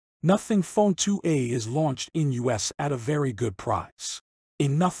Nothing Phone 2A is launched in US at a very good price. A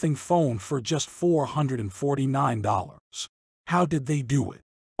Nothing phone for just $449. How did they do it?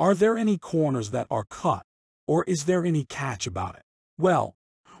 Are there any corners that are cut? Or is there any catch about it? Well,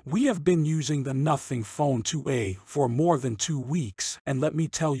 we have been using the Nothing Phone 2A for more than 2 weeks, and let me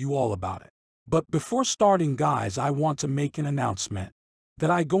tell you all about it. But before starting, guys, I want to make an announcement that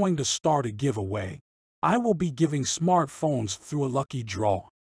I'm going to start a giveaway. I will be giving smartphones through a lucky draw.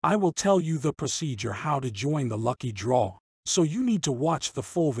 I will tell you the procedure how to join the lucky draw, so you need to watch the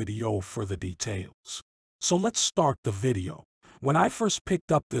full video for the details. So let's start the video. When I first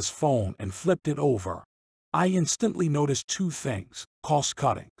picked up this phone and flipped it over, I instantly noticed 2 things: cost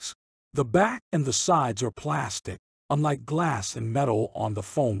cuttings. The back and the sides are plastic, unlike glass and metal on the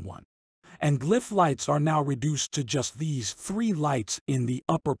phone one. And glyph lights are now reduced to just these 3 lights in the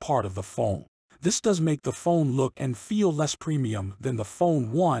upper part of the phone. This does make the phone look and feel less premium than the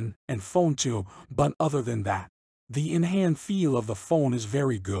Phone 1 and Phone 2, but other than that, the in-hand feel of the phone is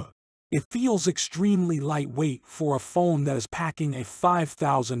very good. It feels extremely lightweight for a phone that is packing a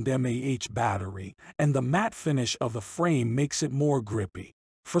 5000 mAh battery, and the matte finish of the frame makes it more grippy.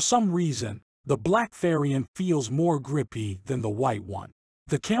 For some reason, the black variant feels more grippy than the white one.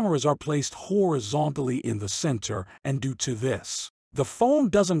 The cameras are placed horizontally in the center, and due to this, the phone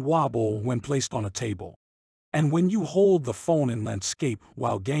doesn't wobble when placed on a table. And when you hold the phone in landscape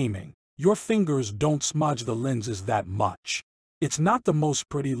while gaming, your fingers don't smudge the lenses that much. It's not the most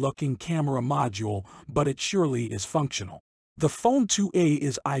pretty looking camera module, but it surely is functional. The Phone 2A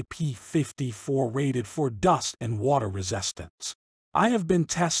is IP54 rated for dust and water resistance. I have been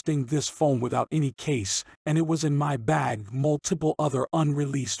testing this phone without any case, and it was in my bag multiple other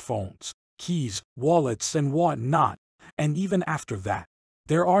unreleased phones, keys, wallets and whatnot. And even after that,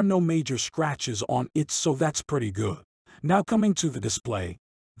 there are no major scratches on it, so that's pretty good. Now coming to the display,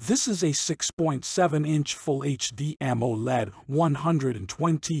 this is a 6.7-inch Full HD AMOLED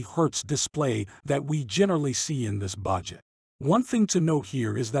 120Hz display that we generally see in this budget. One thing to note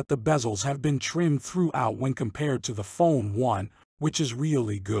here is that the bezels have been trimmed throughout when compared to the Phone 1, which is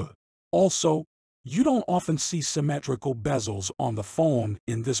really good. Also, you don't often see symmetrical bezels on the phone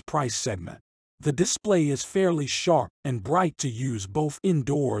in this price segment. The display is fairly sharp and bright to use both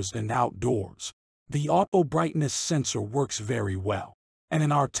indoors and outdoors. The auto brightness sensor works very well, and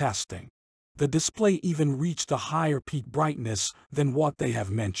in our testing, the display even reached a higher peak brightness than what they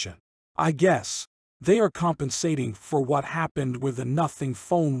have mentioned. I guess they are compensating for what happened with the Nothing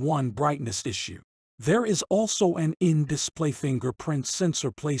Phone 1 brightness issue. There is also an in-display fingerprint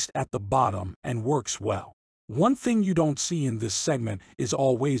sensor placed at the bottom and works well. One thing you don't see in this segment is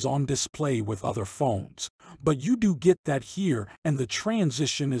always on display with other phones, but you do get that here, and the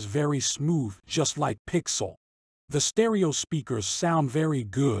transition is very smooth, just like Pixel. The stereo speakers sound very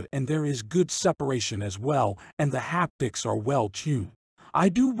good, and there is good separation as well, and the haptics are well tuned. I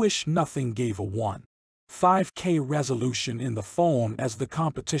do wish Nothing gave a 1.5K resolution in the phone, as the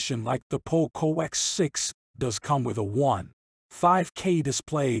competition like the Poco X6 does come with a 1.5K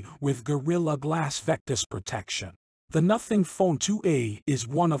display with Gorilla Glass Victus protection. The Nothing Phone 2A is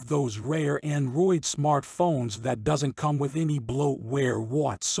one of those rare Android smartphones that doesn't come with any bloatware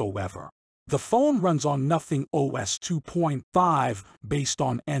whatsoever. The phone runs on Nothing OS 2.5 based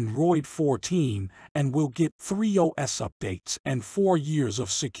on Android 14 and will get 3 OS updates and 4 years of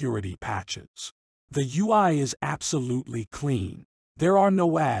security patches. The UI is absolutely clean. There are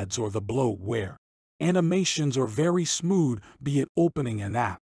no ads or the bloatware. Animations are very smooth, be it opening an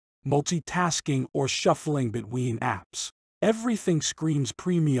app, multitasking or shuffling between apps. Everything screams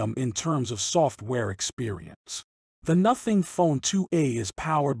premium in terms of software experience. The Nothing Phone 2A is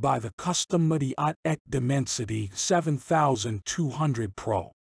powered by the custom MediaTek Dimensity 7200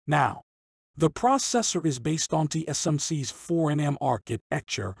 Pro. Now, the processor is based on TSMC's 4nm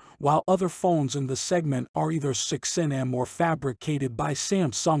architecture, while other phones in the segment are either 6nm or fabricated by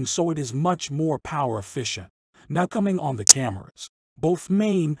Samsung, so it is much more power efficient. Now coming on the cameras, both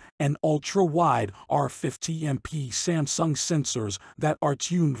main and ultra-wide are 50MP Samsung sensors that are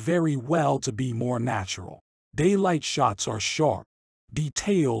tuned very well to be more natural. Daylight shots are sharp,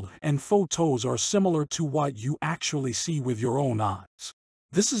 detailed, and photos are similar to what you actually see with your own eyes.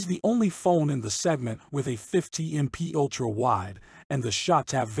 This is the only phone in the segment with a 50MP ultra-wide, and the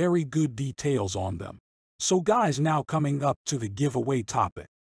shots have very good details on them. So guys, now coming up to the giveaway topic.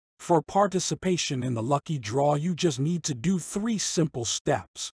 For participation in the lucky draw, you just need to do 3 simple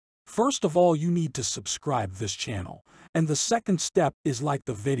steps. First of all, you need to subscribe this channel, and the second step is like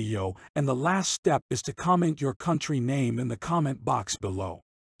the video, and the last step is to comment your country name in the comment box below.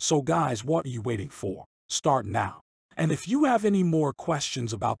 So guys, what are you waiting for? Start now. And if you have any more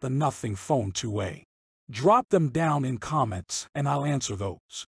questions about the Nothing Phone 2A, drop them down in comments and I'll answer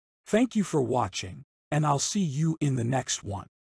those. Thank you for watching, and I'll see you in the next one.